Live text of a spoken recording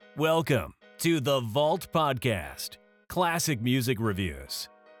Welcome to the Vault Podcast, classic music reviews,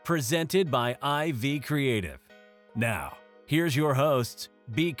 presented by IV Creative. Now, here's your hosts,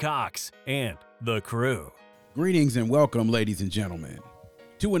 B. Cox and the crew. Greetings and welcome, ladies and gentlemen,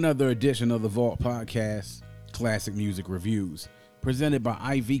 to another edition of the Vault Podcast, classic music reviews, presented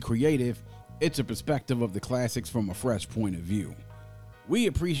by IV Creative. It's a perspective of the classics from a fresh point of view. We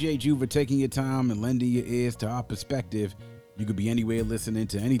appreciate you for taking your time and lending your ears to our perspective. You could be anywhere listening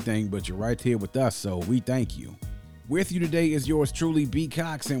to anything, but you're right here with us, so we thank you. With you today is yours truly, B.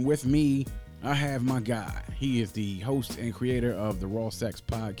 Cox, and with me, I have my guy. He is the host and creator of the Raw Sex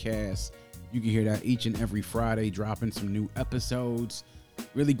Podcast. You can hear that each and every Friday, dropping some new episodes.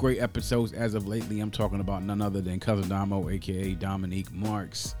 Really great episodes as of lately. I'm talking about none other than Cousin Damo, a.k.a. Dominique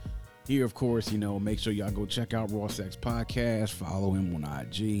Marks. Here, of course, make sure y'all go check out Raw Sex Podcast. Follow him on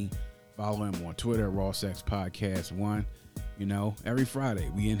IG. Follow him on Twitter, Raw Sex Podcast 1. Every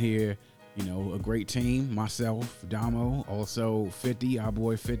Friday we in here, a great team, myself, Damo, also 50, our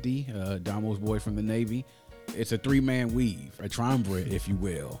boy 50, Damo's boy from the Navy. It's a three-man weave, a triumvirate, if you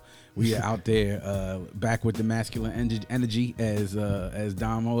will. We are out there back with the masculine energy, as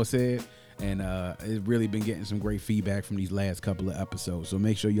Damo said, and it's really been getting some great feedback from these last couple of episodes. So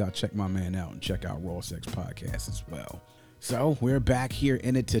make sure y'all check my man out and check out Raw Sex Podcast as well. So we're back here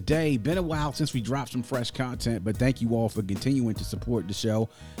in it today. Been a while since we dropped some fresh content, but thank you all for continuing to support the show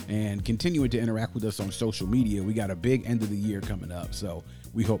and continuing to interact with us on social media. We got a big end of the year coming up, so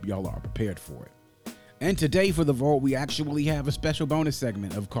we hope y'all are prepared for it. And today for the Vault, we actually have a special bonus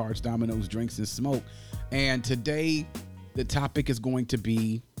segment of Cards, Dominoes, Drinks, and Smoke. And today, the topic is going to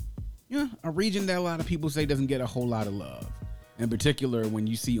be a region that a lot of people say doesn't get a whole lot of love. In particular, when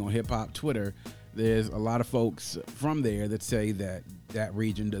you see on hip-hop Twitter, there's a lot of folks from there that say that that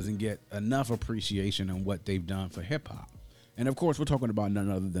region doesn't get enough appreciation on what they've done for hip-hop. And of course, we're talking about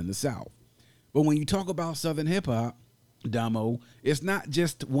none other than the South. But when you talk about Southern hip-hop, Damo, it's not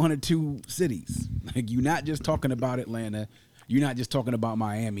just one or two cities. Like, you're not just talking about Atlanta. You're not just talking about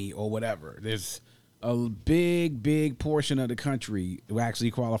Miami or whatever. There's a big portion of the country who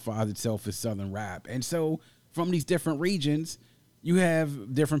actually qualifies itself as Southern rap. And so from these different regions, you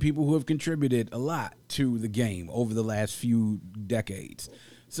have different people who have contributed a lot to the game over the last few decades.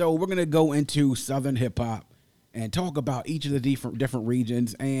 So we're going to go into Southern hip-hop and talk about each of the different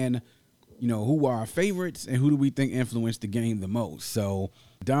regions and, who are our favorites and who do we think influenced the game the most. So,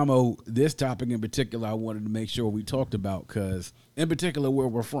 Damo, this topic in particular, I wanted to make sure we talked about because, in particular, where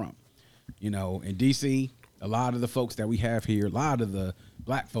we're from. In D.C., a lot of the folks that we have here, a lot of the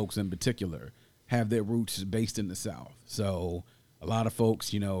black folks in particular, have their roots based in the South. So a lot of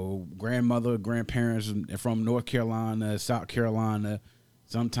folks, grandmother, grandparents from North Carolina, South Carolina,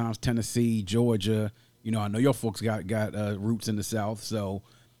 sometimes Tennessee, Georgia. I know your folks got roots in the South. So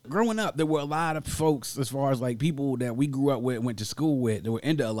growing up, there were a lot of folks, as far as like people that we grew up with, went to school with, that were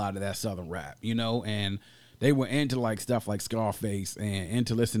into a lot of that Southern rap, and they were into like stuff like Scarface and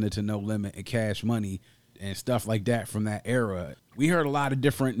into listening to No Limit and Cash Money and stuff like that from that era. We heard a lot of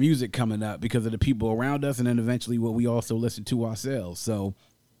different music coming up because of the people around us and then eventually what we also listened to ourselves. So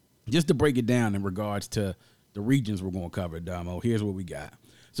just to break it down in regards to the regions we're going to cover, Damo, here's what we got.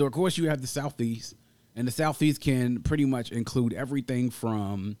 So, of course, you have the Southeast, and the Southeast can pretty much include everything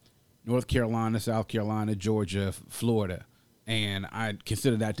from North Carolina, South Carolina, Georgia, Florida, and I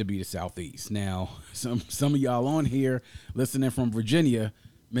consider that to be the Southeast. Now, some of y'all on here listening from Virginia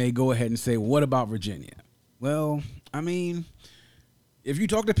may go ahead and say, well, what about Virginia? Well, if you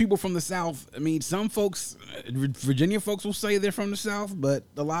talk to people from the South, some folks, Virginia folks will say they're from the South, but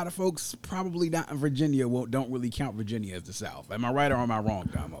a lot of folks probably not in Virginia don't really count Virginia as the South. Am I right or am I wrong,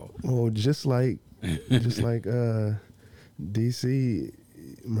 Damo? Well, just like D.C.,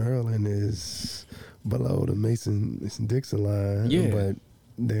 Maryland is below the Mason-Dixon line, yeah, but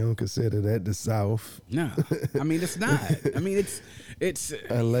they don't consider that the South. No, it's not. It's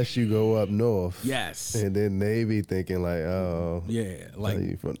unless you go up north. Yes, and then they be thinking like, oh, yeah, like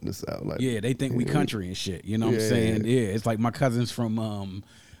you from the South. Like, yeah, they think we country and shit. You know what I'm saying? Yeah, it's like my cousins from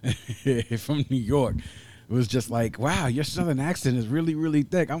from New York. It was just like, wow, your Southern accent is really, really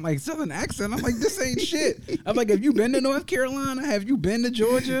thick. I'm like, Southern accent? I'm like, this ain't shit. I'm like, have you been to North Carolina? Have you been to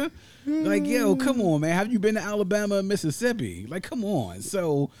Georgia? Like, yo, come on, man. Have you been to Alabama and Mississippi? Like, come on.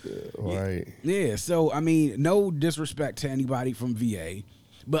 So, right. Yeah. So, no disrespect to anybody from VA,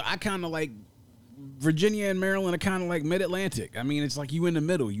 but I kind of like Virginia and Maryland are kind of like mid-Atlantic. It's like you in the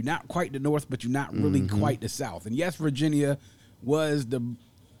middle. You're not quite the North, but you're not really quite the South. And yes, Virginia was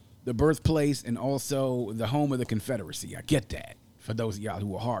the birthplace and also the home of the Confederacy. I get that. For those of y'all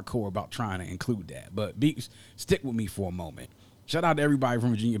who are hardcore about trying to include that, but stick with me for a moment. Shout out to everybody from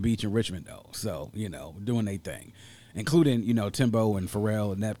Virginia Beach and Richmond, though. So, doing their thing, including, Timbo and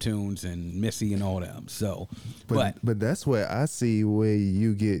Pharrell and Neptunes and Missy and all them. So, but that's where I see where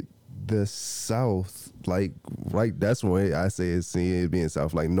you get the South, like, right, that's where I see it being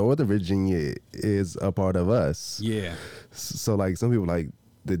South. Like, Northern Virginia is a part of us. Yeah. So, like, some people like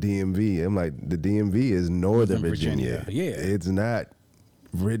the DMV. I'm like, the DMV is Northern Virginia. Yeah. It's not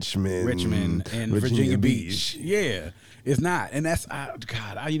Richmond and Virginia Beach. Yeah. It's not. And that's,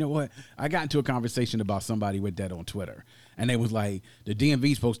 you know what? I got into a conversation about somebody with that on Twitter. And they was like, the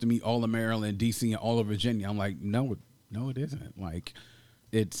DMV is supposed to meet all of Maryland, D.C., and all of Virginia. I'm like, no, it isn't. Like,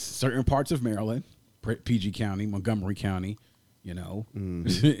 it's certain parts of Maryland, PG County, Montgomery County,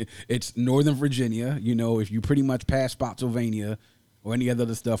 It's Northern Virginia, if you pretty much pass Spotsylvania or any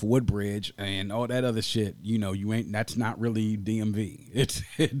other stuff, Woodbridge and all that other shit, that's not really DMV. It's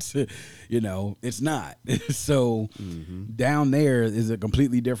not. So down there is a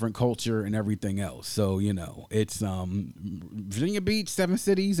completely different culture and everything else. So, it's Virginia Beach, 7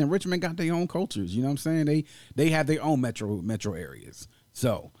 cities, and Richmond got their own cultures. You know what I'm saying? They have their own metro areas.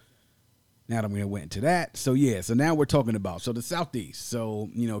 So now that we went into that, so now we're talking about the Southeast.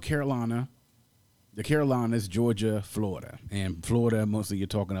 So, Carolina, the Carolinas, Georgia, Florida. And Florida, mostly you're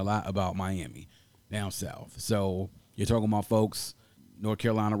talking a lot about Miami down south. So you're talking about folks, North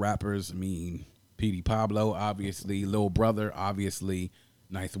Carolina rappers. I mean, P.D. Pablo, obviously, Lil Brother, obviously,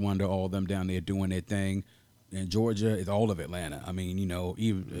 Ninth Wonder, all of them down there doing their thing. And Georgia is all of Atlanta. I mean,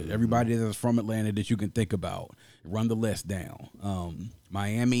 even everybody that's from Atlanta that you can think about. Run the list down.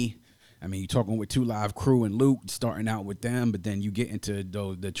 Miami, I mean, you're talking with 2 Live Crew and Luke, starting out with them, but then you get into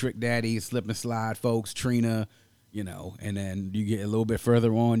the Trick Daddy, Slip and Slide folks, Trina, and then you get a little bit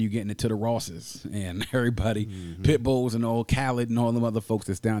further on, you getting into the Rosses and everybody, Pitbulls and all Khaled and all them other folks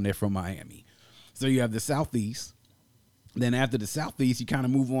that's down there from Miami. So you have the Southeast. Then after the Southeast, you kind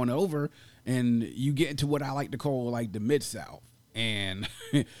of move on over and you get into what I like to call like the Mid-South. And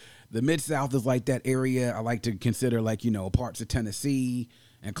the Mid-South is like that area I like to consider like, parts of Tennessee,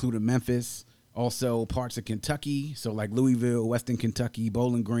 including Memphis, also parts of Kentucky, so like Louisville, Western Kentucky,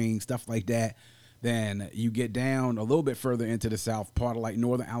 Bowling Green, stuff like that. Then you get down a little bit further into the South, part of like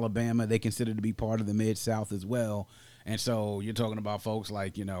Northern Alabama, they consider to be part of the Mid-South as well. And so you're talking about folks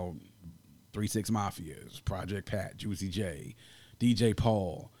like, 3 6 Mafias, Project Pat, Juicy J, DJ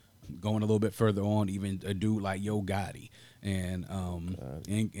Paul, going a little bit further on, even a dude like Yo Gotti. And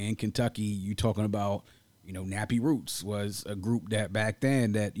in Kentucky, you talking about, Nappy Roots was a group that back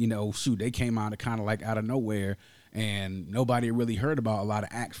then that, they came out of kind of like out of nowhere and nobody really heard about a lot of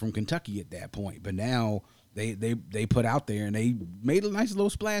acts from Kentucky at that point. But now they put out there and they made a nice little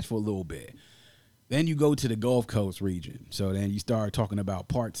splash for a little bit. Then you go to the Gulf Coast region. So then you start talking about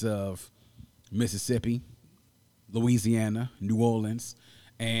parts of Mississippi, Louisiana, New Orleans.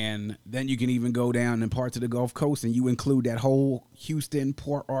 And then you can even go down in parts of the Gulf Coast and you include that whole Houston,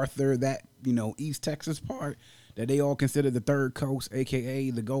 Port Arthur, that, East Texas part that they all consider the third coast,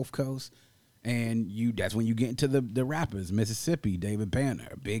 a.k.a. the Gulf Coast. And that's when you get into the rappers, Mississippi, David Banner,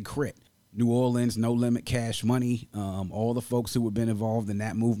 Big Crit, New Orleans, No Limit, Cash Money, all the folks who have been involved in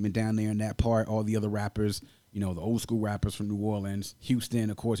that movement down there in that part, all the other rappers, the old school rappers from New Orleans. Houston,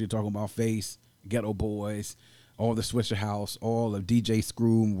 of course, you're talking about Face, Ghetto Boys, all the Swisher House, all of DJ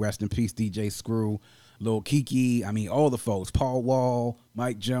Screw, rest in peace, DJ Screw, Lil Kiki, I mean, all the folks, Paul Wall,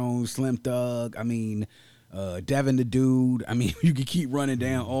 Mike Jones, Slim Thug, I mean, Devin the Dude. I mean, you can keep running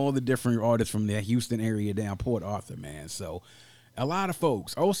down all the different artists from that Houston area down Port Arthur, man. So a lot of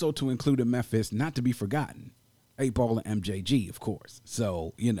folks, also to include in Memphis, not to be forgotten, 8-Ball and MJG, of course.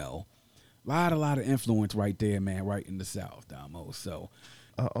 So, a lot of influence right there, man, right in the South, Damo. So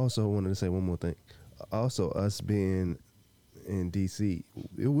I also wanted to say one more thing. Also, us being in DC,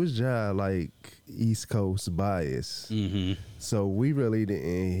 it was just like East Coast bias. Mm-hmm. So we really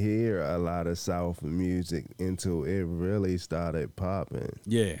didn't hear a lot of South music until it really started popping.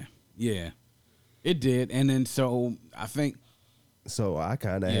 Yeah, it did. And then so I think. So I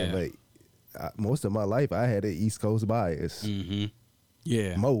kind of have most of my life I had an East Coast bias. Mm-hmm.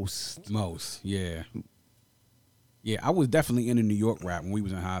 Yeah. Most, yeah. Yeah, I was definitely into New York rap when we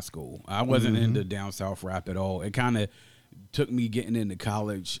was in high school. I wasn't into down south rap at all. It kind of took me getting into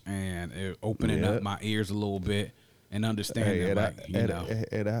college and opening up my ears a little bit and understanding.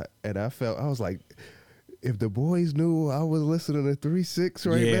 And I felt, I was like, if the boys knew I was listening to 3 6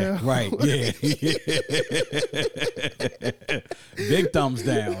 right now. Right, yeah. Big thumbs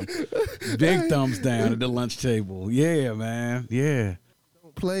down. Big thumbs down at the lunch table. Yeah, man. Yeah.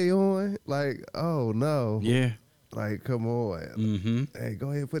 Play on. Like, oh no. Yeah. Like, come on. Mm-hmm. Hey, go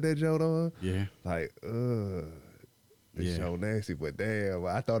ahead and put that joint on. Yeah. Like, The Yeah. show nasty, but damn,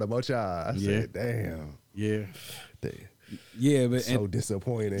 I thought about y'all. I said, damn. Yeah. Damn. Yeah, but So it's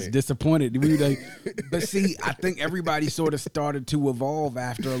disappointed. disappointed. We like, but see, I think everybody sort of started to evolve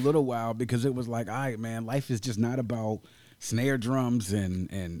after a little while because it was like, all right, man, life is just not about snare drums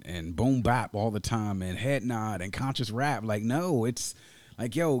and boom bap all the time and head nod and conscious rap. Like, no, it's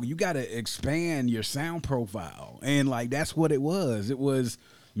like, yo, you got to expand your sound profile, and like that's what it was. It was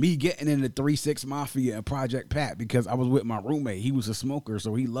me getting into 3-6 Mafia and Project Pat because I was with my roommate. He was a smoker,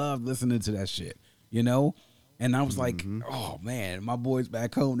 so he loved listening to that shit, you know. And I was like, oh, man, my boys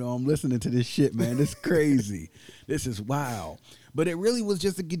back home know I'm listening to this shit, man. This is crazy. This is wild. But it really was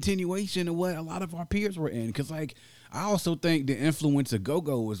just a continuation of what a lot of our peers were in. Because, like, I also think the influence of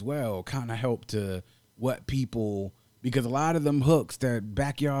go-go as well kind of helped to what people, because a lot of them hooks that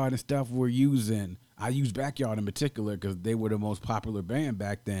Backyard and stuff were using, I use Backyard in particular because they were the most popular band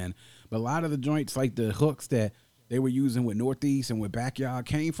back then. But a lot of the joints, like the hooks that they were using with Northeast and with Backyard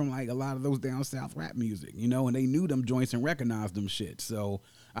came from like a lot of those down south rap music, you know, and they knew them joints and recognized them shit. So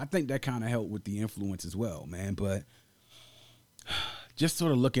I think that kind of helped with the influence as well, man. But just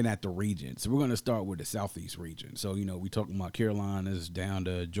sort of looking at the region. So we're going to start with the Southeast region. So, you know, we talking about Carolinas down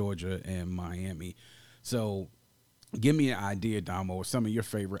to Georgia and Miami. So give me an idea, Damo, of some of your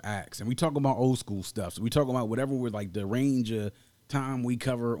favorite acts. And we talk about old school stuff. So we talk about whatever we're like the range of time we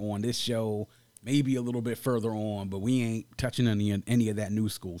cover on this show, maybe a little bit further on, but we ain't touching any of that new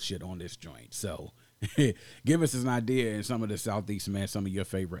school shit on this joint. So give us an idea in some of the Southeast, man, some of your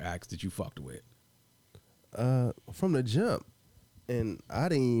favorite acts that you fucked with. From the jump. And I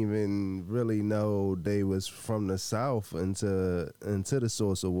didn't even really know they was from the South until the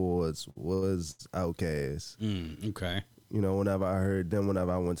Source Awards was Outkast. Okay. You know, whenever I heard them,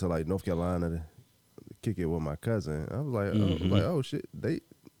 whenever I went to like North Carolina to kick it with my cousin, I was like, oh shit, they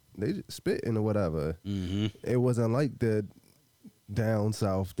just spitting or whatever. It wasn't like the down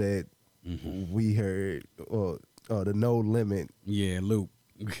south that we heard or the No Limit. Yeah, Luke.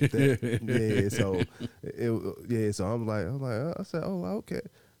 So I'm like, I said, oh, okay.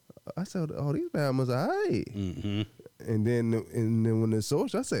 I said, oh, these Bama's all right. And then when the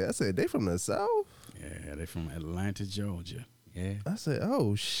Source, I said, they from the South? Yeah, they from Atlanta, Georgia. Yeah. I said,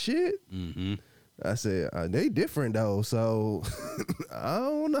 oh shit. I said, they different though, so I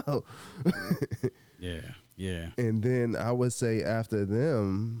don't know. Yeah. And then I would say after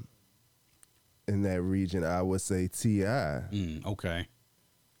them in that region, I would say T.I. Okay.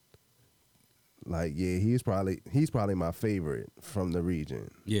 Like, yeah, he's probably my favorite from the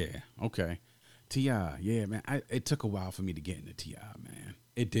region. Yeah, okay. T.I., yeah, man. It took a while for me to get into T.I., man.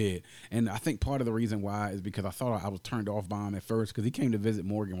 It did. And I think part of the reason why is because I thought I was turned off by him at first because he came to visit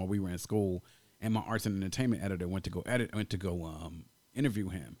Morgan while we were in school, and my arts and entertainment editor went to go interview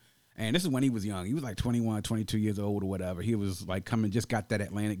him. And this is when he was young. He was like 21, 22 years old or whatever. He was like just got that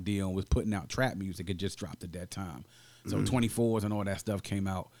Atlantic deal and was putting out trap music. It just dropped at that time. So 24s and all that stuff came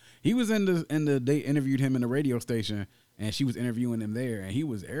out. He was they interviewed him in the radio station, and she was interviewing him there, and he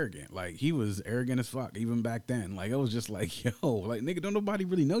was arrogant. Like, he was arrogant as fuck, even back then. Like, it was just like, yo, like, nigga, don't nobody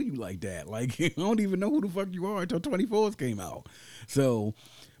really know you like that. Like, I don't even know who the fuck you are until 24s came out. So,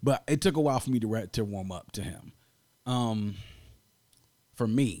 but it took a while for me to warm up to him. For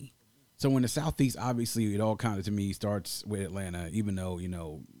me, so in the Southeast, obviously, it all kind of, to me, starts with Atlanta, even though, you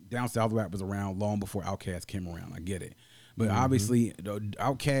know, down south rap was around long before Outkast came around. I get it. But obviously,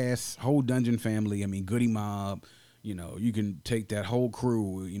 Outkast, whole Dungeon family, I mean, Goody Mob, you know, you can take that whole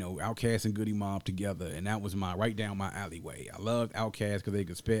crew, you know, Outkast and Goody Mob together, and that was right down my alleyway. I loved Outkast because they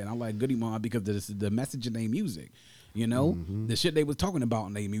could spit, and I like Goody Mob because the message in their music, you know? The shit they was talking about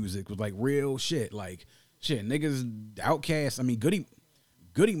in their music was like real shit. Like, shit, niggas, Outkast, I mean,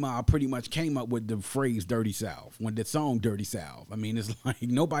 Goody Mob pretty much came up with the phrase Dirty South, when the song Dirty South. I mean, it's like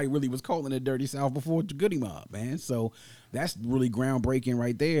nobody really was calling it Dirty South before Goody Mob, man. So that's really groundbreaking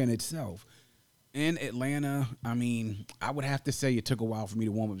right there in itself. In Atlanta, I mean, I would have to say it took a while for me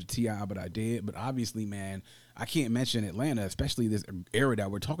to warm up to T.I., but I did. But obviously, man, I can't mention Atlanta, especially this era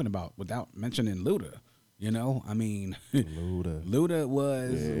that we're talking about, without mentioning Luda. You know, I mean, Luda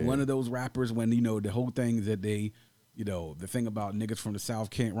was one of those rappers when, you know, the whole thing that they, you know, the thing about niggas from the South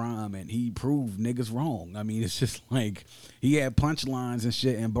can't rhyme, and he proved niggas wrong. I mean, it's just like he had punchlines and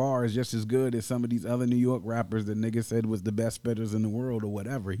shit and bars just as good as some of these other New York rappers that niggas said was the best spitters in the world or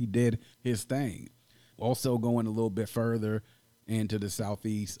whatever. He did his thing. Also, going a little bit further into the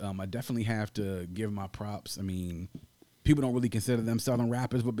Southeast, I definitely have to give my props. I mean, people don't really consider them Southern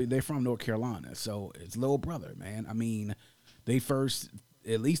rappers, but they're from North Carolina, so it's Lil Brother, man. I mean,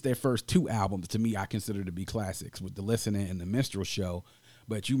 at least their first two albums, to me, I consider to be classics with The Listening and The Minstrel Show.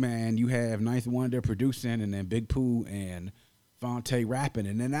 But you have Ninth Wonder producing, and then Big Pooh and Fonte rapping,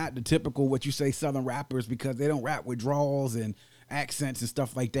 and they're not the typical what you say Southern rappers, because they don't rap with draws and accents and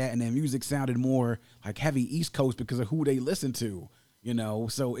stuff like that, and their music sounded more like heavy East Coast because of who they listen to,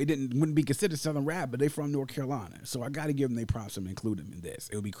 so it wouldn't be considered Southern rap, but they from North Carolina, so I got to give them their props and include them in this.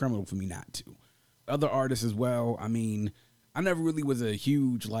 It would be criminal for me not to. Other artists as well. I mean, I never really was a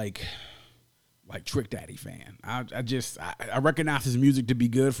huge like Trick Daddy fan. I recognize his music to be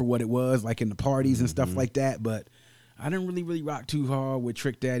good for what it was, like in the parties and stuff like that, but I didn't really rock too hard with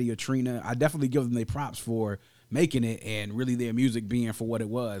Trick Daddy or Trina. I definitely give them their props for making it and really their music being for what it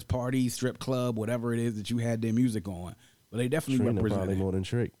was. Party, strip club, whatever it is that you had their music on. But they definitely represent probably more than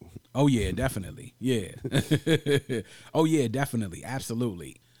Trick. Oh, yeah, definitely. Yeah. Oh, yeah, definitely.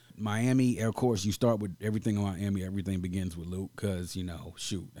 Absolutely. Miami, of course, you start with everything on Miami. Everything begins with Luke because,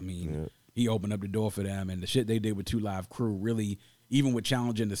 he opened up the door for them. And the shit they did with 2 Live Crew really, even with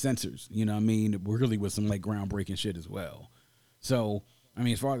challenging the censors, it really was some like groundbreaking shit as well. So, I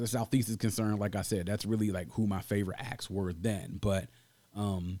mean, as far as the Southeast is concerned, like I said, that's really like who my favorite acts were then. But,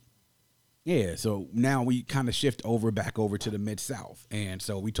 yeah, so now we kind of shift back over to the Mid-South. And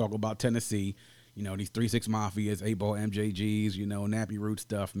so we talk about Tennessee, these 3-6 Mafias, 8-Ball MJGs, Nappy Root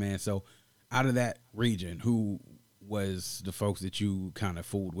stuff, man. So out of that region, who was the folks that you kind of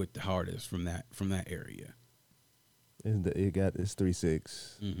fooled with the hardest from that area? It's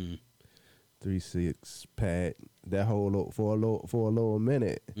 3-6. 3-6 Pat. That whole for a little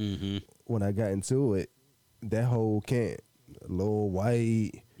minute. When I got into it, that whole camp, Lil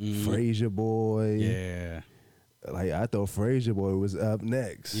White, Frazier Boy. Yeah. Like I thought Frazier Boy was up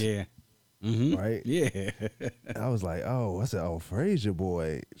next. Yeah. Right? Yeah. I was like, I said, Frazier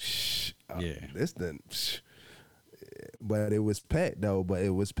Boy. Yeah. This then. But it was Pat though. But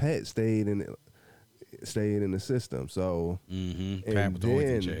it was Pat stayed in the system. So Pat was always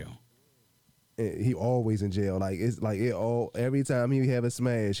in jail. He always in jail. Like it's like it all. Every time he have a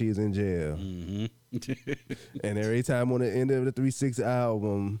smash, he's in jail. And every time on the end of the 3-6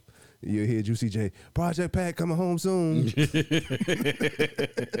 album, you hear Juicy J, Project Pat coming home soon.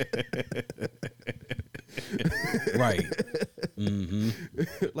 Right.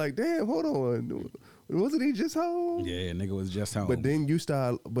 Like, damn, hold on. Wasn't he just home? Yeah, nigga was just home. But then you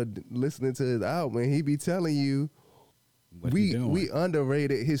start listening to his album, and he be telling you, we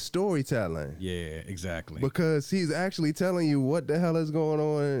underrated his storytelling. Yeah, exactly. Because he's actually telling you what the hell is going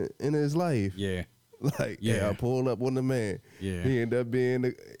on in his life. Yeah. Like, I pulled up on the man. Yeah. He ended up being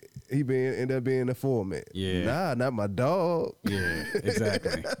the foreman. Yeah. Nah, not my dog. Yeah,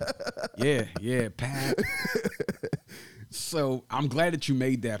 exactly. yeah, Pat. So I'm glad that you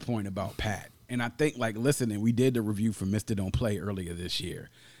made that point about Pat. And I think, like, listening, we did the review for Mr. Don't Play earlier this year.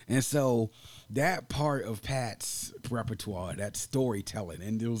 And so that part of Pat's repertoire, that storytelling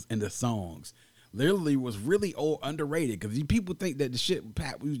and the songs, literally was really underrated, because people think that the shit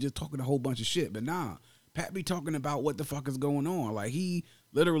Pat, we was just talking a whole bunch of shit, but nah, Pat be talking about what the fuck is going on. Like, he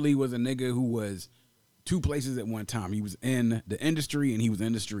literally was a nigga who was 2 places at one time. He was in the industry and he was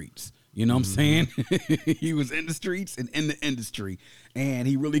in the streets. You know what I'm saying? He was in the streets and in the industry, and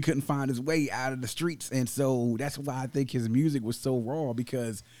he really couldn't find his way out of the streets. And so that's why I think his music was so raw,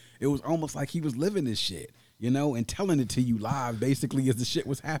 because it was almost like he was living this shit, and telling it to you live basically as the shit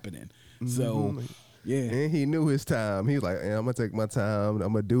was happening. So, yeah. And he knew his time. He was like, I'm going to take my time.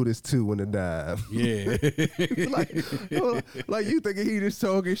 I'm going to do this too when it dime. Yeah. like you thinking he just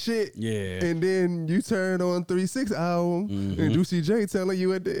talking shit. Yeah. And then you turn on 3-6 album and Juicy J telling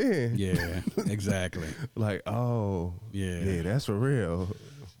you at the end. Yeah, exactly. Like, oh. Yeah, that's for real.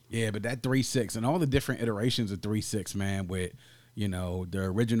 Yeah, but that 3-6 and all the different iterations of 3-6, man, with, the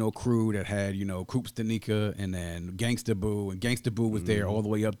original crew that had, Coops Danica and then Gangsta Boo, and Gangsta Boo was there all the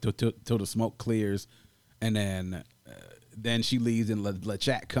way up till the smoke clears. And then she leaves and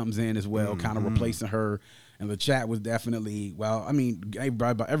LaChat comes in as well, kind of replacing her. And LaChat was definitely,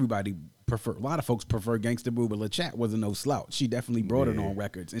 everybody prefer, a lot of folks prefer Gangsta Boo, but LaChat wasn't no slouch. She definitely brought it on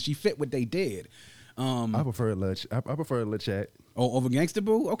records, and she fit what they did. I prefer LaChat. Oh, over Gangsta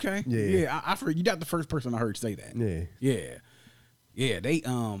Boo? Okay. Yeah. I've heard, you're not the first person I heard say that. Yeah, they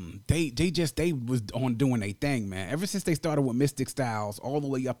was on doing their thing, man. Ever since they started with Mystic Styles, all the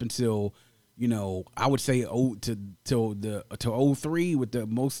way up until, I would say till 03 with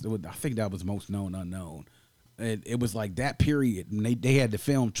I think that was Most Known Unknown. It was like that period. And they had the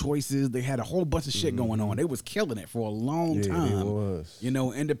film Choices. They had a whole bunch of shit going on. They was killing it for a long time. It was.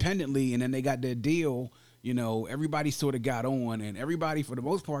 Independently, and then they got their deal. Everybody sort of got on, and everybody, for the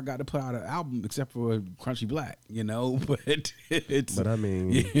most part, got to put out an album except for Crunchy Black, but But I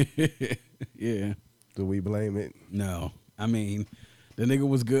mean, yeah. do we blame it? No. I mean, The nigga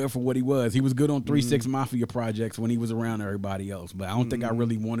was good for what he was. He was good on 3-6 Mafia projects when he was around everybody else. But I don't think I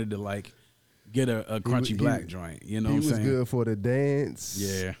really wanted to like get a crunchy black joint. You know what I'm saying? He was good for the dance.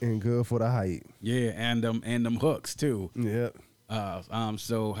 Yeah. And good for the hype. Yeah, and them hooks too. Yep. I'm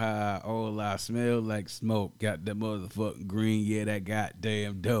so high, all I smell like smoke. Got that motherfucking green, yeah, that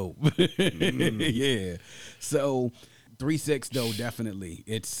goddamn dope. Yeah. So 3-6 though, definitely.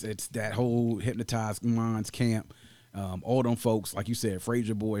 It's that whole Hypnotized Minds camp. All them folks, like you said,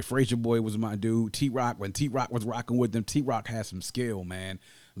 Frazier Boy was my dude. T-Rock, when T-Rock was rocking with them, T-Rock had some skill, man.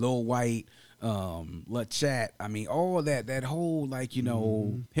 Lil White, La Chat, I mean, all that whole, like, you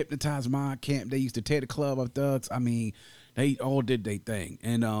know, Hypnotized Mind camp, they used to tear the club up, thugs. I mean, they all did their thing.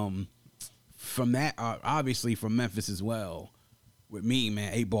 And from that, obviously from Memphis as well, with me,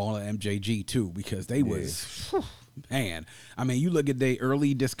 man, 8-Ball and MJG too, because they was, man, I mean, you look at their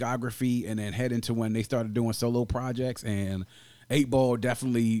early discography and then head into when they started doing solo projects, and 8-Ball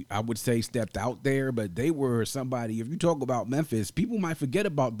definitely, I would say, stepped out there, but they were somebody, if you talk about Memphis, people might forget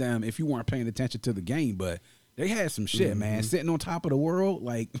about them if you weren't paying attention to the game, but they had some shit, man, sitting on top of the world,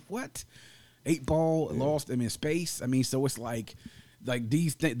 like, what? 8-Ball lost them in space. I mean, so it's like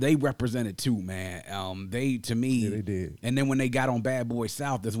these they represented too, man. They, to me, they did. And then when they got on Bad Boy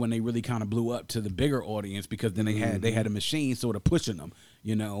South, that's when they really kind of blew up to the bigger audience, because then they had a machine sort of pushing them,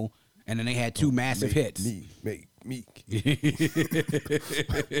 you know. And then they had two massive hits. Make me.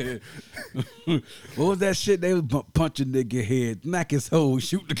 What was that shit? They was punching nigga head, smack his hole,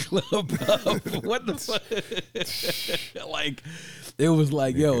 shoot the club up. What the fuck? Like, it was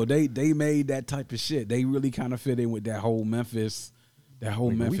like, yo, they made that type of shit. They really kind of fit in with that whole Memphis. That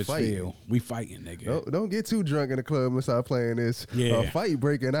whole Memphis feel. We fighting, nigga. Don't get too drunk in the club and start playing this. Yeah. A fight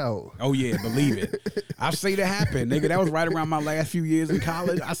breaking out. Oh, yeah, believe it. I've seen it happen, nigga. That was right around my last few years in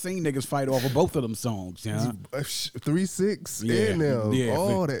college. I seen niggas fight over both of them songs, you know? 3-6 Yeah. in them. Yeah.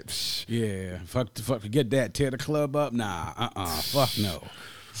 All that. Yeah. Fuck, forget that. Tear the club up? Nah, fuck no.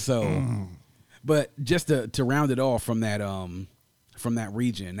 So, but just to round it off from that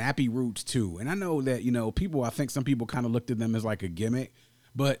region, Nappy Roots too. And I know that, you know, I think some people kind of looked at them as like a gimmick,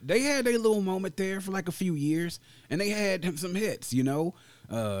 but they had their little moment there for like a few years, and they had some hits, you know.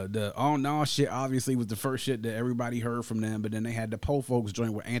 The All Nah shit obviously was the first shit that everybody heard from them, but then they had the Po Folks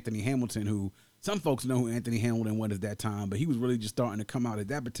joint with Anthony Hamilton, who some folks know who Anthony Hamilton was at that time, but he was really just starting to come out at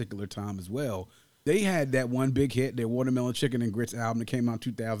that particular time as well. They had that one big hit, their Watermelon Chicken and Grits album that came out in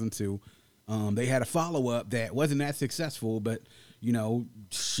 2002. They had a follow-up that wasn't that successful, but, you know,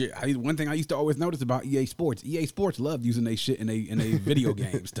 shit. One thing I used to always notice about EA Sports loved using they shit in they video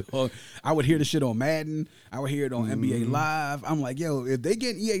games. I would hear the shit on Madden. I would hear it on NBA Live. I'm like, yo, if they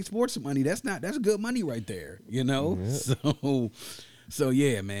get EA Sports money, that's good money right there, you know? Yeah. So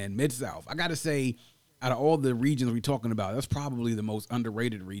yeah, man, Mid-South. I got to say, out of all the regions we're talking about, that's probably the most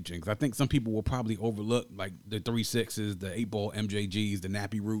underrated region, because I think some people will probably overlook like the 3-6s, the 8-Ball MJGs, the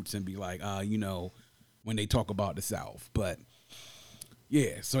Nappy Roots, and be like, you know, when they talk about the South. But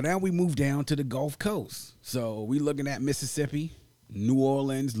yeah, so now we move down to the Gulf Coast. So we looking at Mississippi, New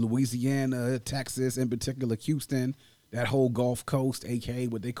Orleans, Louisiana, Texas, in particular Houston, that whole Gulf Coast, aka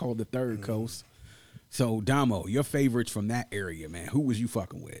what they call the Third Coast. So Damo, your favorites from that area, man. Who was you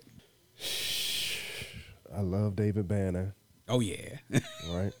fucking with? I love David Banner. Oh, yeah.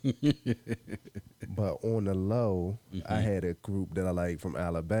 Right? But on the low, I had a group that I like from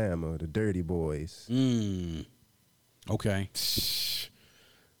Alabama, the Dirty Boys. Okay.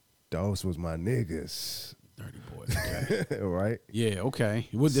 Those was my niggas. Dirty Boys, okay. Right? Yeah, okay.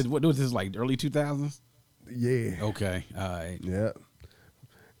 What was this, like early 2000s? Yeah. Okay, all right. Yeah.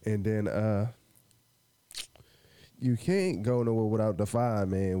 And then you can't go nowhere without the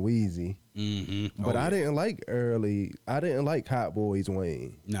five-man Wheezy. Mm-hmm. But I didn't like Hot Boys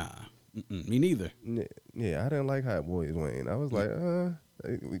Wayne. Nah, me neither. Yeah, I didn't like Hot Boys Wayne. I was like,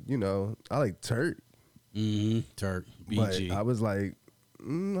 you know, I like Turk. Mm-hmm. Turk, BG. But I was like, I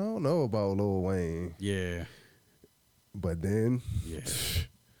don't know about Lil Wayne. Yeah. But then,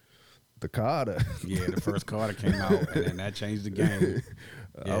 the Carter. Yeah, the first Carter came out, and then that changed the game.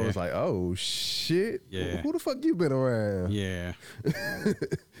 I was like, oh, shit. Yeah. Who the fuck you been around? Yeah.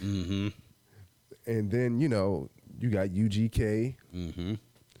 Mm-hmm. And then, you know, you got UGK. Mm-hmm.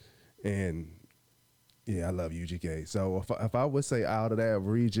 And, yeah, I love UGK. So if I would say out of that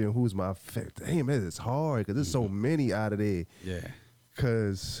region, who's my favorite? Damn, it's hard because there's so many out of there. Yeah.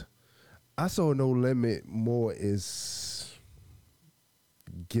 Because I saw No Limit more is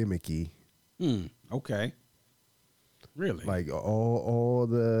gimmicky. Okay. Really? Like all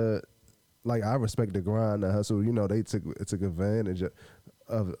the, like I respect the grind, the hustle. You know, they took advantage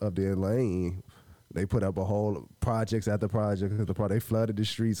of their lane, They put up a whole projects after project. They flooded the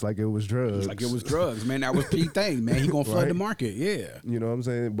streets like it was drugs. Like it was drugs, man. That was P thing, man. He gonna flood the Right? market, yeah. You know what I'm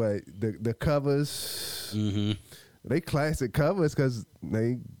saying? But the covers, they classic covers because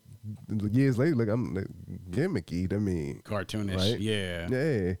they years later look I'm gimmicky. I mean, Cartoonish, right? yeah.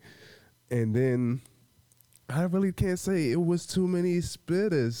 Yeah. And then I really can't say it was too many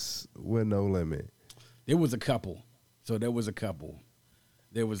spitters with No Limit. There was a couple. So there was a couple.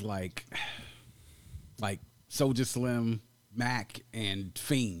 There was like Soulja Slim, Mac, and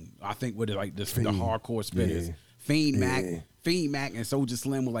Fiend. I think were like the hardcore spitters. Yeah. Fiend, Mac, and Soulja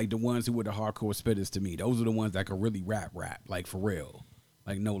Slim were like the ones who were the hardcore spitters to me. Those are the ones that could really rap, like for real,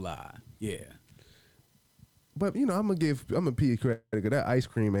 like no lie, yeah. But you know, I'm gonna pee credit because that Ice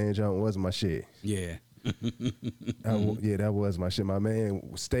Cream Man joint was my shit. Yeah. Yeah, that was my shit. My man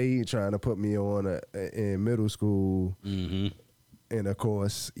stayed trying to put me on in middle school. And of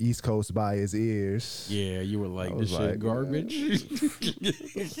course, East Coast by his ears. Yeah, you were like, this shit like, garbage.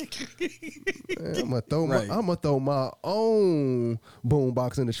 I'm gonna throw my own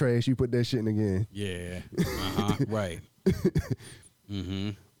boombox in the trash. You put that shit in again. Yeah. Right.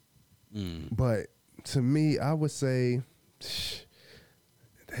 But to me, I would say,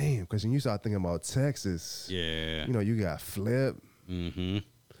 damn, because when you start thinking about Texas, Yeah. you know, you got Flip.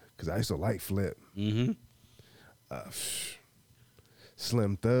 Because I used to like Flip.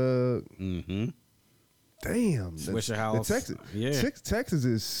 Slim Thug. Damn. Swishahouse. Texas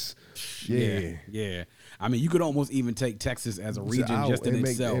is, Yeah. I mean, you could almost even take Texas as a region just in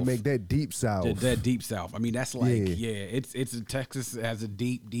itself. And make that deep south. That deep south. I mean, that's like, it's Texas has a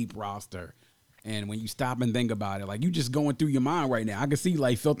deep roster. And when you stop and think about it, like you just going through your mind right now. I can see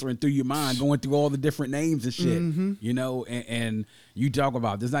like filtering through your mind, going through all the different names and shit, you know, and you talk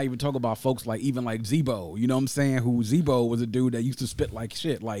about, there's not even talk about folks like even like Zebo, you know what I'm saying? Who Zebo was a dude that used to spit like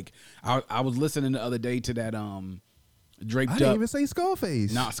shit. Like I was listening the other day to that, draped I up. didn't even say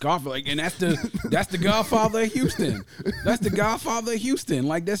Scarface. Nah, Scarface, like, and that's the Godfather of Houston. That's the Godfather of Houston.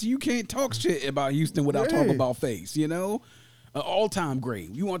 Like you can't talk shit about Houston without talking about Face, you know? All-time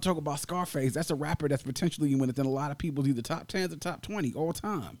great. You want to talk about Scarface, that's a rapper that's potentially within a lot of people's either top 10s or top 20 all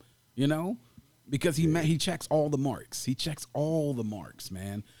time, you know? Because he checks all the marks. He checks all the marks,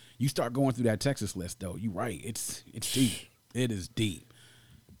 man. You start going through that Texas list, though. You're right. It's deep. It is deep.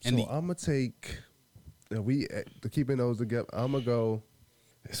 And so I'm going to take, keeping those together, I'm going to go,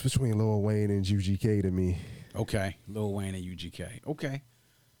 it's between Lil Wayne and UGK to me. Okay. Lil Wayne and UGK. Okay.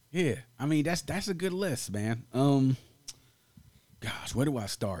 Yeah. I mean, that's a good list, man. Gosh, where do I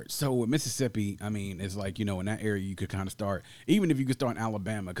start? So with Mississippi, I mean, it's like, you know, in that area you could kind of start, even if you could start in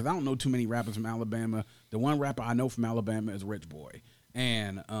Alabama, because I don't know too many rappers from Alabama. The one rapper I know from Alabama is Rich Boy.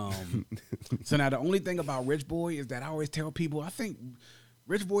 And so now the only thing about Rich Boy is that I always tell people, I think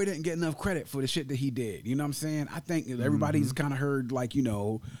Rich Boy didn't get enough credit for the shit that he did. You know what I'm saying? I think everybody's kind of heard, like, you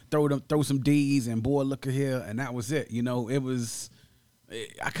know, throw some D's and boy, look at here, and that was it. You know, it was...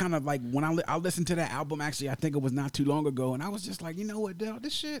 I kind of like when I listened to that album. Actually, I think it was not too long ago, and I was just like, you know what, Dale,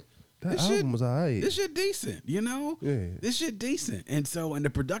 this album was alright. This shit decent, you know. Yeah. This shit decent, and the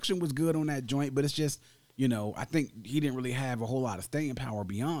production was good on that joint. But it's just, you know, I think he didn't really have a whole lot of staying power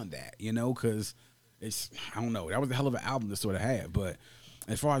beyond that, you know, because I don't know. That was a hell of an album to sort of have. But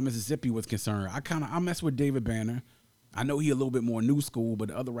as far as Mississippi was concerned, I mess with David Banner. I know he a little bit more new school, but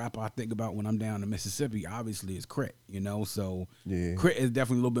the other rapper I think about when I'm down to Mississippi, obviously, is Crit, you know? So Crit is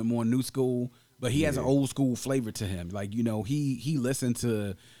definitely a little bit more new school, but he has an old school flavor to him. Like, you know, he listened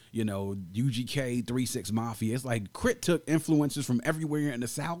to, you know, UGK, 3-6 Mafia. It's like Crit took influences from everywhere in the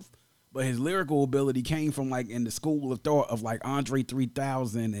South, but his lyrical ability came from, like, in the school of thought of, like, Andre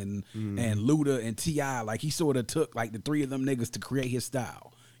 3000 and Luda and T.I. Like, he sort of took, like, the three of them niggas to create his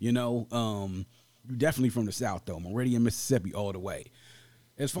style, you know? You're definitely from the South, though. Meridian, Mississippi, all the way.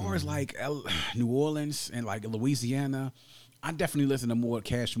 As far as, like, New Orleans and, like, Louisiana, I definitely listen to more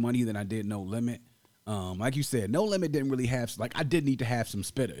Cash Money than I did No Limit. Like you said, No Limit didn't really have, like, I did need to have some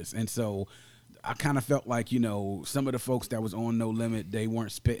spitters. And so I kind of felt like, you know, some of the folks that was on No Limit, they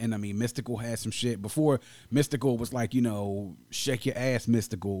weren't spitting. I mean, Mystical had some shit. Before, Mystical was like, you know, Shake Your Ass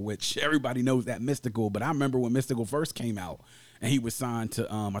Mystical, which everybody knows that Mystical. But I remember when Mystical first came out and he was signed to,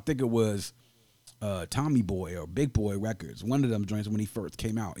 I think it was... Tommy Boy or Big Boy Records, one of them joints when he first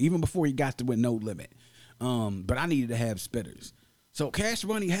came out, even before he got to with No Limit. But I needed to have spitters. So Cash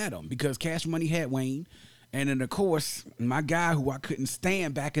Money had them because Cash Money had Wayne. And then, of course, my guy who I couldn't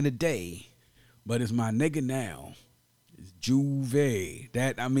stand back in the day, but is my nigga now, Juve.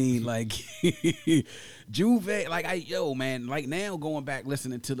 That, I mean, like, Juve, like, man, like now going back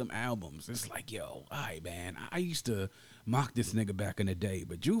listening to them albums, it's like, yo, all right, man, I used to mock this nigga back in the day,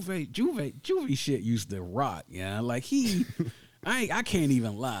 but Juve shit used to rock, yeah. Like, I can't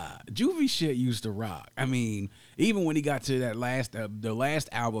even lie. Juvie shit used to rock. I mean, even when he got to that the last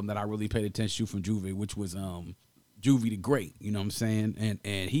album that I really paid attention to from Juvie, which was Juvie the Great, you know what I'm saying?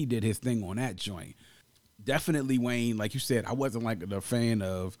 And he did his thing on that joint. Definitely Wayne, like you said, I wasn't like the fan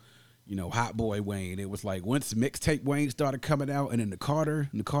of, Hot Boy Wayne. It was like once mixtape Wayne started coming out, and then the Carter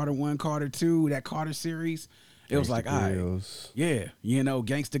 1, Carter 2, that Carter series, it was like, all right, yeah,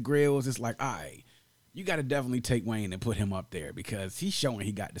 Gangsta Grills, it's like, all right, you got to definitely take Wayne and put him up there because he's showing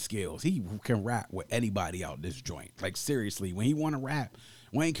he got the skills. He can rap with anybody out this joint. Like, seriously, when he want to rap,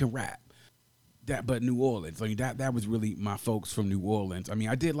 Wayne can rap. But New Orleans, like that was really my folks from New Orleans. I mean,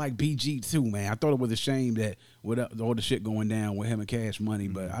 I did like BG too, man. I thought it was a shame that with all the shit going down with him and Cash Money,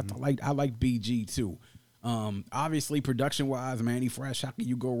 but I like BG too. Obviously, production wise, Manny Fresh, how can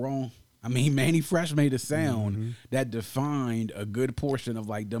you go wrong? I mean, Manny Fresh made a sound that defined a good portion of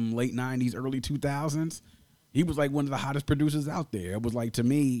like them late 90s, early 2000s. He was like one of the hottest producers out there. It was like, to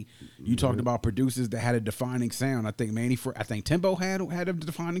me, you talked about producers that had a defining sound. I think I think Timbo had a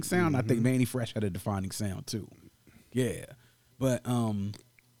defining sound. I think Manny Fresh had a defining sound too. Yeah. But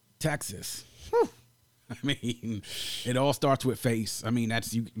Texas. Whew. I mean, it all starts with Face. I mean,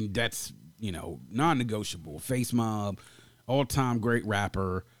 that's non-negotiable. Face Mob, all-time great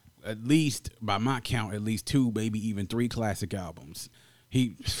rapper. At least, by my count, at least 2, maybe even 3 classic albums.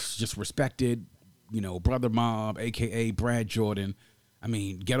 He just respected, Brother Mob, a.k.a. Brad Jordan. I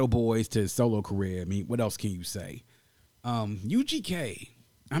mean, Ghetto Boys to his solo career. I mean, what else can you say? UGK.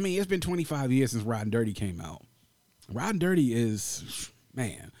 I mean, it's been 25 years since Riding Dirty came out. Riding Dirty is,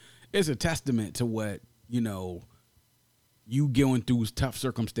 man, it's a testament to what, you going through tough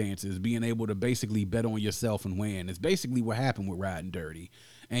circumstances, being able to basically bet on yourself and win. It's basically what happened with Riding Dirty.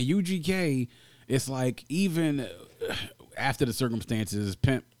 And UGK, it's like, even after the circumstances,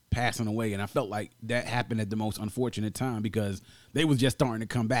 Pimp passing away, and I felt like that happened at the most unfortunate time because they was just starting to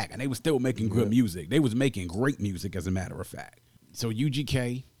come back, and they was still making good music. They was making great music, as a matter of fact. So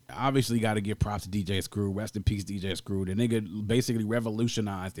UGK, obviously got to give props to DJ Screw. Rest in peace, DJ Screw. The nigga basically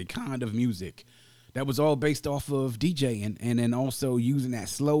revolutionized the kind of music that was all based off of DJing, and then also using that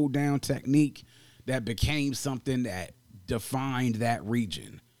slow down technique that became something that defined that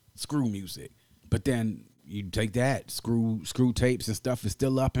region, screw music. But then you take that, screw tapes and stuff is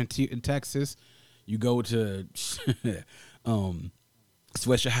still up in Texas. You go to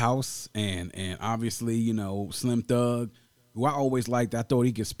Swisher House and obviously, Slim Thug, who I always liked. I thought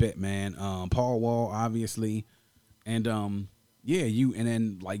he could spit, man. Paul Wall, obviously. And and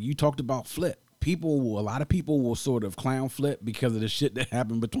then like you talked about Flip. A lot of people will sort of clown Flip because of the shit that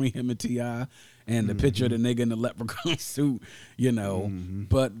happened between him and T.I. and the picture of the nigga in the leprechaun suit,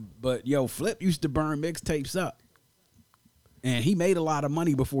 But Flip used to burn mixtapes up. And he made a lot of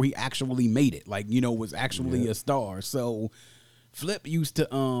money before he actually made it. Like, was actually a star. So Flip used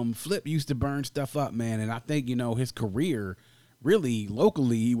to burn stuff up, man. And I think, his career, really,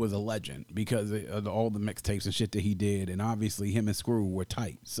 locally, he was a legend because of all the mixtapes and shit that he did. And obviously him and Screw were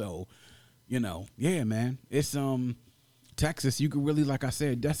tight. So, yeah, man. It's Texas, you could really, like I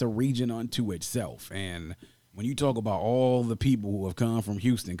said, that's a region unto itself. And when you talk about all the people who have come from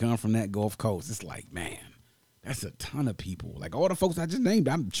Houston, come from that Gulf Coast, it's like, man, that's a ton of people. Like all the folks I just named,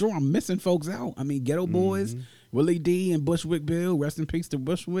 I'm sure I'm missing folks out. I mean, Ghetto Boys, Willie D and Bushwick Bill, rest in peace to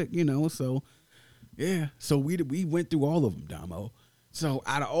Bushwick, so yeah. So we went through all of them, Damo. So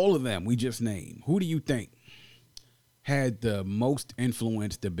out of all of them we just named, who do you think had the most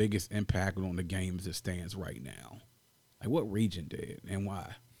influence, the biggest impact on the game as it stands right now? Like, what region did and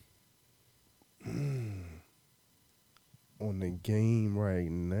why? On the game right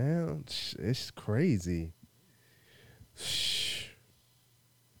now, it's crazy.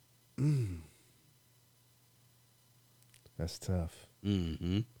 That's tough.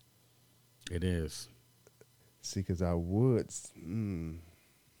 Mm-hmm. It is. See, because I would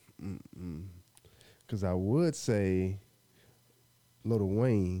say Lil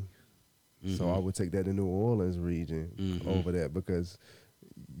Wayne. So I would take that in New Orleans region over that because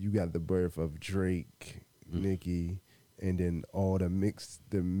you got the birth of Drake, Nicki, and then all the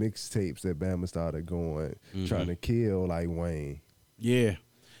mixtapes that Bama started going, trying to kill like Wayne. Yeah.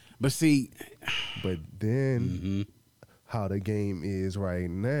 But see. But then how the game is right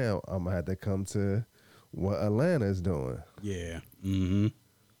now, I'm going to have to come to what Atlanta's doing. Yeah. Mm-hmm.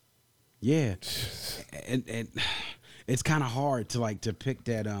 Yeah. and it's kind of hard to pick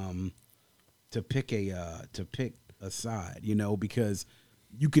that, to pick aside, you know, because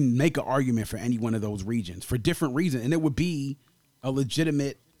you can make an argument for any one of those regions for different reasons, and it would be a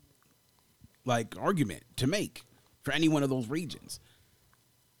legitimate like argument to make for any one of those regions.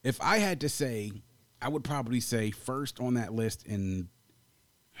 If I had to say, I would probably say first on that list and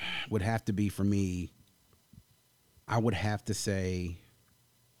would have to be for me, I would have to say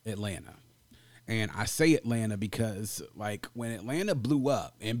Atlanta. And I say Atlanta because, like, when Atlanta blew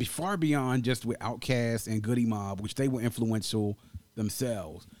up, and far beyond just with Outkast and Goody Mob, which they were influential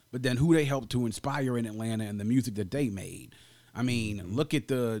themselves, but then who they helped to inspire in Atlanta and the music that they made. I mean, look at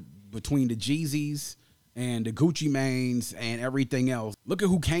between the Jeezys and the Gucci Manes and everything else. Look at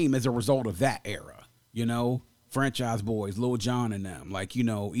who came as a result of that era, you know? Franchise Boys, Lil Jon and them, like, you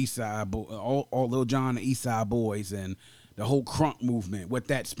know, Eastside, all Lil Jon and Eastside Boys, and the whole crunk movement, what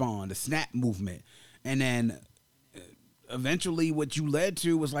that spawned, the snap movement. And then eventually what you led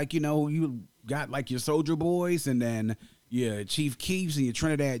to was like, you know, you got like your Soulja Boys and then your Chief Keefs and your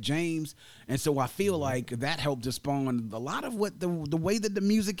Trinidad James. And so I feel like that helped to spawn a lot of what the way that the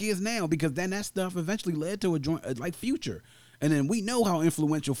music is now, because then that stuff eventually led to a joint like Future. And then we know how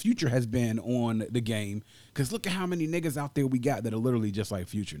influential Future has been on the game, because look at how many niggas out there we got that are literally just like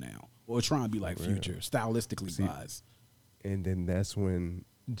Future now, or trying to be like Future, stylistically wise. And then that's when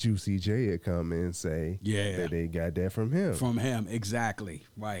Juicy J had come in and say that they got that from him. From him, exactly,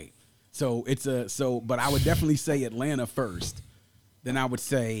 right. So but I would definitely say Atlanta first. Then I would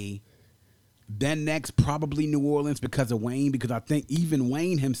say, then next probably New Orleans because of Wayne, because I think even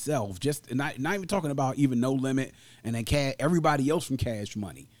Wayne himself, just not even talking about even No Limit and then everybody else from Cash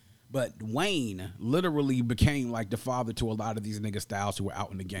Money, but Wayne literally became like the father to a lot of these nigga styles who are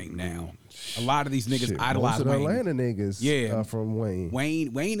out in the game now. A lot of these niggas idolize most of Wayne. Atlanta niggas are from Wayne.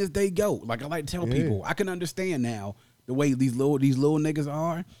 Wayne is they go. Like I like to tell people, I can understand now the way these little niggas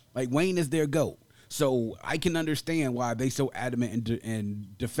are. Like Wayne is their GOAT. So I can understand why they so adamant in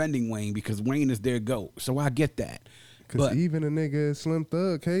defending Wayne, because Wayne is their GOAT. So I get that. Because even a nigga Slim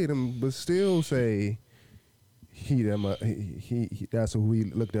Thug hate him, but still say he that's who he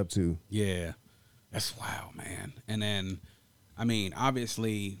looked up to. Yeah, that's wild, man. And then, I mean,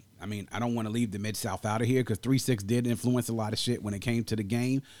 obviously, I don't want to leave the Mid-South out of here, because 3-6 did influence a lot of shit when it came to the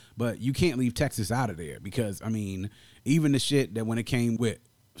game. But you can't leave Texas out of there, because, I mean, even the shit that when it came with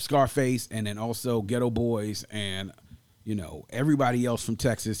Scarface and then also Ghetto Boys and, you know, everybody else from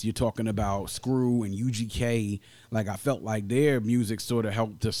Texas, you're talking about Screw and UGK. Like, I felt like their music sort of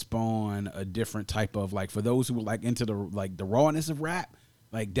helped to spawn a different type of, like, for those who were like into the rawness of rap,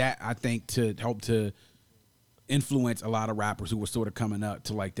 like that, I think to help to influence a lot of rappers who were sort of coming up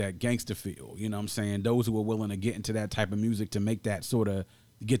to like that gangster feel. You know what I'm saying? Those who were willing to get into that type of music to make that sort of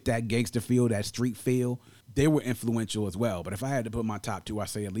get that gangster feel, that street feel, they were influential as well. But if I had to put my top two, I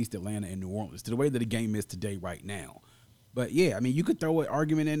say at least Atlanta and New Orleans, to the way that the game is today right now. But yeah, I mean, you could throw an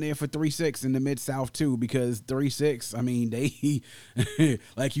argument in there for 3-6 in the Mid-South too, because 3-6, I mean, they,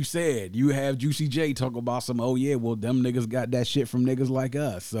 like you said, you have Juicy J talk about some, oh yeah, well, them niggas got that shit from niggas like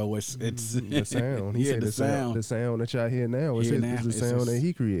us. So it's the sound. He said the sound that y'all hear now is the sound that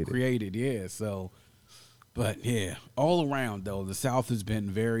he created. Yeah. So, but yeah, all around though, the South has been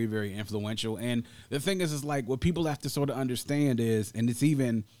very, very influential. And the thing is like what people have to sort of understand is, and it's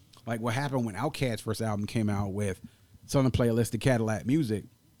even like what happened when Outkast's first album came out with Southern Playlist, the Cadillac Music,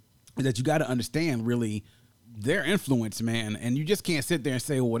 is that you got to understand really their influence, man. And you just can't sit there and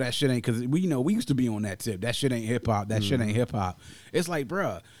say, well, that shit ain't, because we used to be on that tip. That shit ain't hip hop. That shit ain't hip hop. It's like,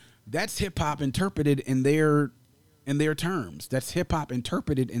 bruh, that's hip hop interpreted in their terms. That's hip hop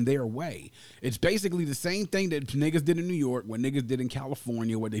interpreted in their way. It's basically the same thing that niggas did in New York, what niggas did in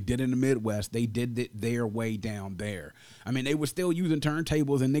California, what they did in the Midwest. They did it their way down there. I mean, they were still using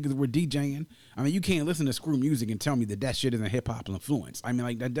turntables and niggas were DJing. I mean, you can't listen to Screw music and tell me that shit isn't hip hop influence. I mean,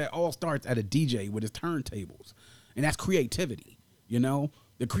 like that all starts at a DJ with his turntables, and that's creativity. You know,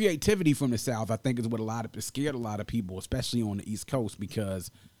 the creativity from the South, I think, is what scared a lot of people, especially on the East Coast, because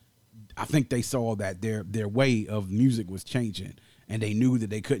I think they saw that their way of music was changing, and they knew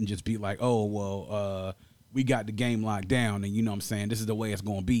that they couldn't just be like, oh, well, we got the game locked down, and you know what I'm saying, this is the way it's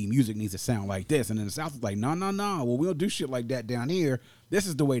going to be. Music needs to sound like this. And then the South is like, no. Well, we don't do shit like that down here. This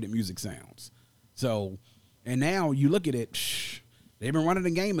is the way that music sounds. So, and now you look at it, they've been running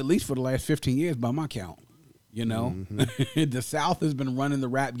the game at least for the last 15 years by my count. You know, the South has been running the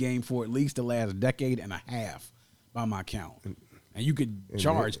rap game for at least the last decade and a half by my count. And you could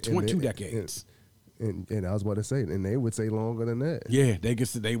charge 2 decades. And I was about to say, and they would say longer than that. Yeah,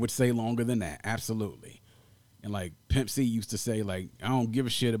 they would say longer than that. Absolutely. And like Pimp C used to say, like, I don't give a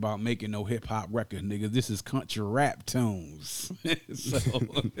shit about making no hip hop record, nigga. This is country rap tunes. So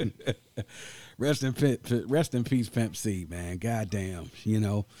rest in peace, Pimp C, man. Goddamn, you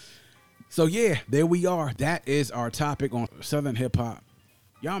know. So yeah, there we are. That is our topic on Southern hip hop.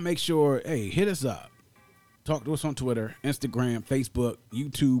 Y'all make sure, hey, hit us up. Talk to us on Twitter, Instagram, Facebook,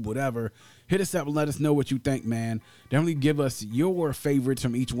 YouTube, whatever. Hit us up and let us know what you think, man. Definitely give us your favorites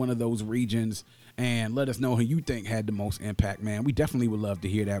from each one of those regions and let us know who you think had the most impact, man. We definitely would love to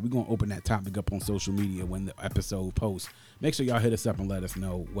hear that. We're going to open that topic up on social media when the episode posts. Make sure y'all hit us up and let us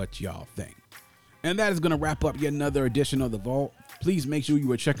know what y'all think. And that is going to wrap up yet another edition of The Vault. Please make sure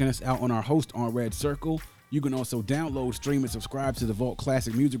you are checking us out on our host on Red Circle. You can also download, stream, and subscribe to the Vault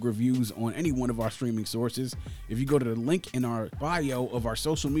Classic Music Reviews on any one of our streaming sources. If you go to the link in our bio of our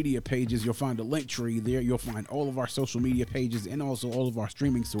social media pages, you'll find a link tree there. You'll find all of our social media pages and also all of our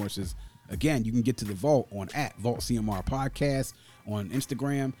streaming sources. Again, you can get to the Vault on @VaultCMR Podcast on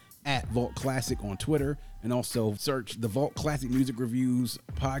Instagram, @Vault Classic on Twitter, and also search the Vault Classic Music Reviews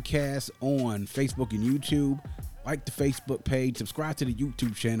Podcast on Facebook and YouTube. Like the Facebook page, subscribe to the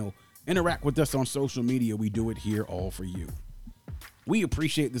YouTube channel. Interact with us on social media. We do it here all for you. We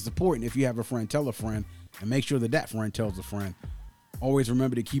appreciate the support, and if you have a friend, tell a friend, and make sure that that friend tells a friend. Always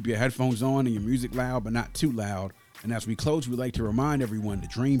remember to keep your headphones on and your music loud, but not too loud. And as we close, we'd like to remind everyone to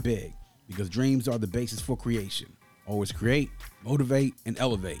dream big, because dreams are the basis for creation. Always create, motivate, and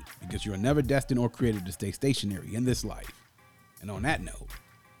elevate, because you are never destined or created to stay stationary in this life. And on that note,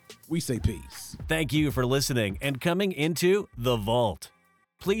 we say peace. Thank you for listening and coming into The Vault.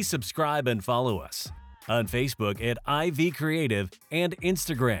 Please subscribe and follow us on Facebook at IV Creative and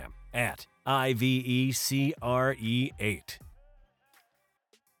Instagram at IVECRE8.